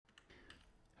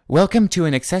Welcome to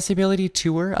an accessibility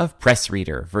tour of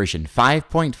PressReader version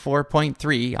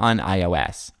 5.4.3 on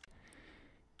iOS.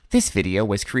 This video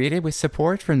was created with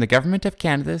support from the Government of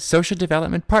Canada's Social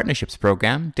Development Partnerships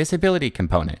Program Disability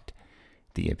Component.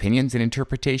 The opinions and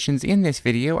interpretations in this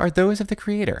video are those of the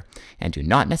creator and do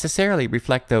not necessarily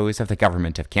reflect those of the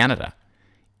Government of Canada.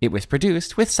 It was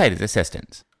produced with sighted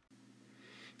assistance.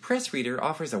 PressReader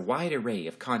offers a wide array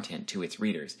of content to its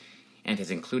readers and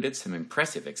has included some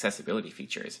impressive accessibility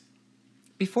features.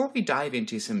 Before we dive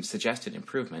into some suggested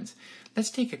improvements,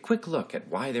 let's take a quick look at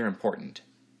why they're important.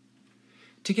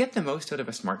 To get the most out of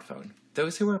a smartphone,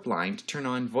 those who are blind turn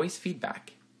on voice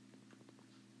feedback.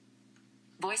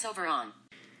 Voiceover on.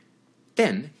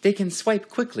 Then, they can swipe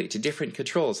quickly to different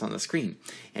controls on the screen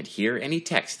and hear any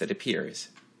text that appears.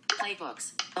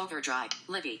 Playbooks, Overdrive,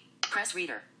 Libby,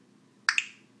 PressReader.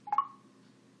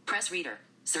 PressReader,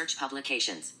 search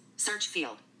publications, search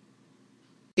field.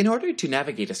 In order to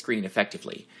navigate a screen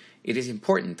effectively, it is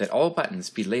important that all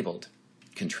buttons be labeled.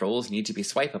 Controls need to be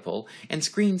swipeable, and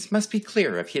screens must be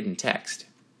clear of hidden text.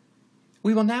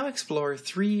 We will now explore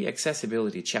 3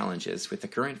 accessibility challenges with the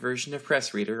current version of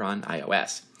PressReader on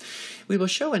iOS. We will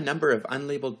show a number of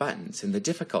unlabeled buttons and the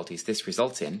difficulties this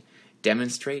results in,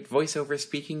 demonstrate VoiceOver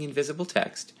speaking invisible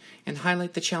text, and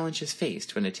highlight the challenges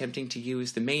faced when attempting to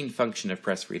use the main function of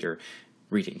PressReader,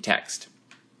 reading text.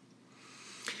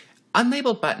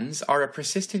 Unlabeled buttons are a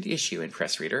persistent issue in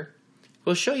PressReader.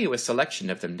 We'll show you a selection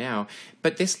of them now,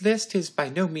 but this list is by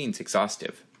no means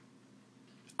exhaustive.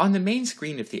 On the main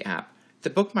screen of the app, the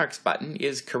Bookmarks button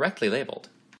is correctly labeled.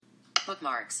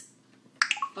 Bookmarks.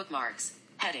 Bookmarks.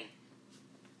 Heading.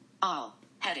 All.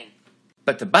 Heading.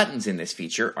 But the buttons in this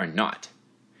feature are not.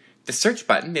 The Search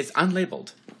button is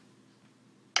unlabeled.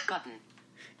 Button.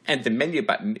 And the Menu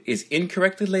button is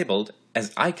incorrectly labeled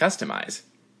as I Customize.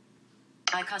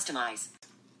 I customize.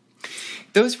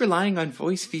 Those relying on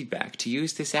voice feedback to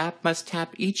use this app must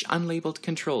tap each unlabeled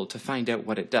control to find out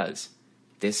what it does.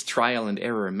 This trial and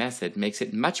error method makes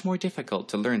it much more difficult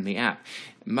to learn the app,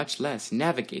 much less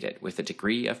navigate it with a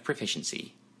degree of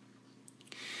proficiency.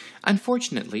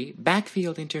 Unfortunately,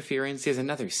 backfield interference is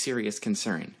another serious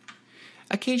concern.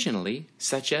 Occasionally,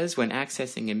 such as when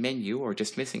accessing a menu or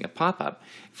dismissing a pop-up,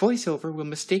 VoiceOver will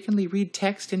mistakenly read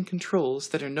text and controls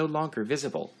that are no longer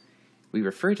visible. We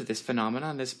refer to this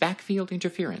phenomenon as backfield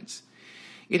interference.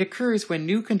 It occurs when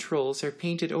new controls are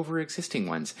painted over existing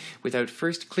ones without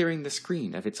first clearing the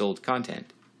screen of its old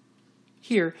content.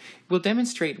 Here, we'll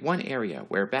demonstrate one area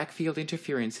where backfield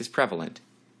interference is prevalent.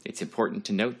 It's important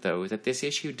to note, though, that this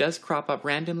issue does crop up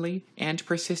randomly and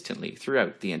persistently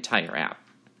throughout the entire app.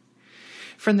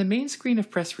 From the main screen of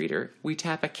PressReader, we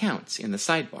tap Accounts in the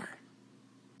sidebar.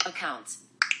 Accounts.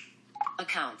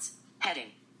 Accounts.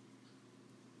 Heading.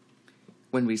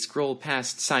 When we scroll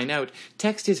past Sign Out,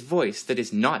 text is voiced that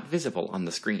is not visible on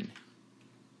the screen.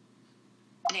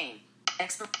 Name.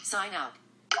 Expert. Sign out.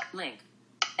 Link.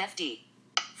 FD.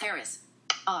 Ferris.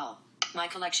 All. My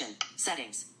collection.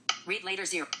 Settings. Read later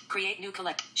 0. Create new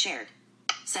collect. Shared.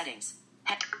 Settings.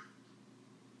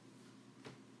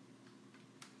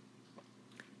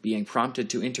 Being prompted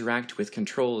to interact with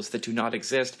controls that do not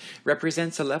exist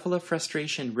represents a level of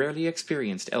frustration rarely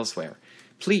experienced elsewhere.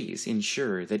 Please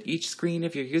ensure that each screen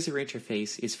of your user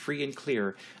interface is free and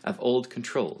clear of old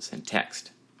controls and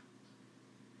text.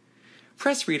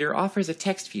 PressReader offers a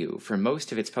text view for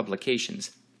most of its publications,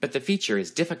 but the feature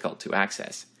is difficult to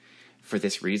access. For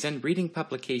this reason, reading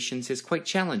publications is quite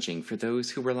challenging for those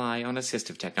who rely on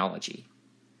assistive technology.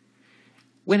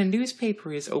 When a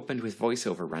newspaper is opened with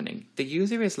VoiceOver running, the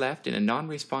user is left in a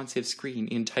non-responsive screen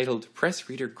entitled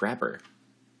PressReader Grabber.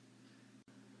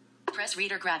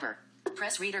 PressReader Grabber.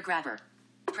 PressReader Grabber.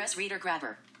 PressReader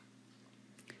Grabber.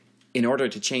 In order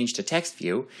to change to text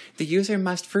view, the user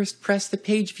must first press the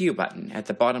Page View button at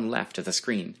the bottom left of the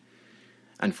screen.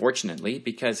 Unfortunately,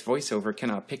 because VoiceOver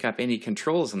cannot pick up any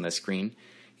controls on the screen,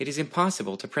 it is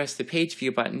impossible to press the Page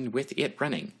View button with it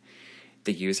running.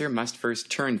 The user must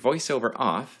first turn VoiceOver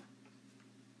off,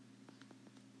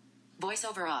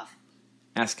 VoiceOver off,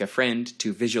 ask a friend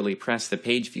to visually press the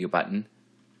Page View button,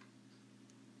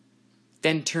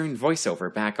 then turn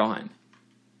VoiceOver back on.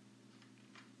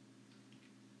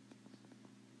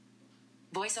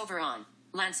 VoiceOver on.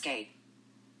 Landscape.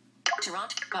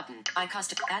 Toronto. Button. I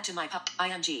custom. Add to my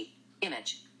IMG.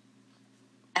 Image.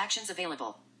 Actions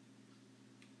available.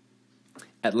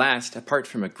 At last, apart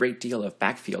from a great deal of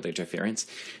backfield interference,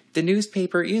 the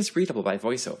newspaper is readable by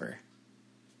VoiceOver.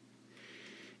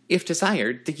 If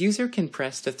desired, the user can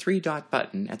press the 3-dot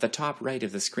button at the top right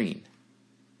of the screen.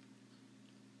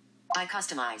 I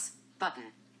customize.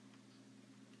 Button.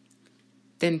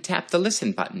 Then tap the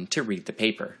Listen button to read the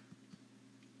paper.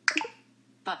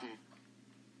 Button.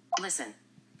 Listen.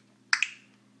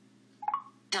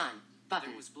 Done. Button.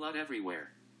 There was blood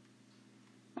everywhere.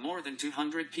 More than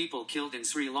 200 people killed in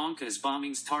Sri Lanka's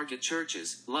bombings target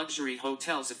churches, luxury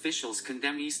hotels. Officials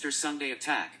condemn Easter Sunday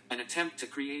attack, an attempt to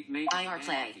create major IR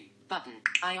play. anarchy. Button.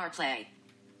 IR play.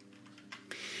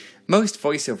 Most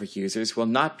VoiceOver users will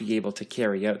not be able to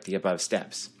carry out the above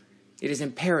steps. It is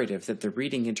imperative that the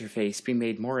reading interface be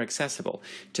made more accessible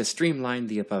to streamline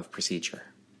the above procedure.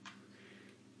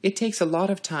 It takes a lot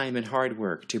of time and hard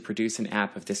work to produce an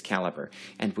app of this caliber,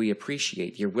 and we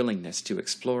appreciate your willingness to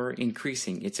explore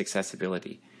increasing its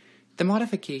accessibility. The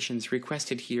modifications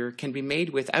requested here can be made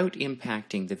without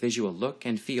impacting the visual look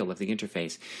and feel of the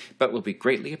interface, but will be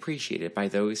greatly appreciated by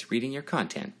those reading your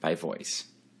content by voice.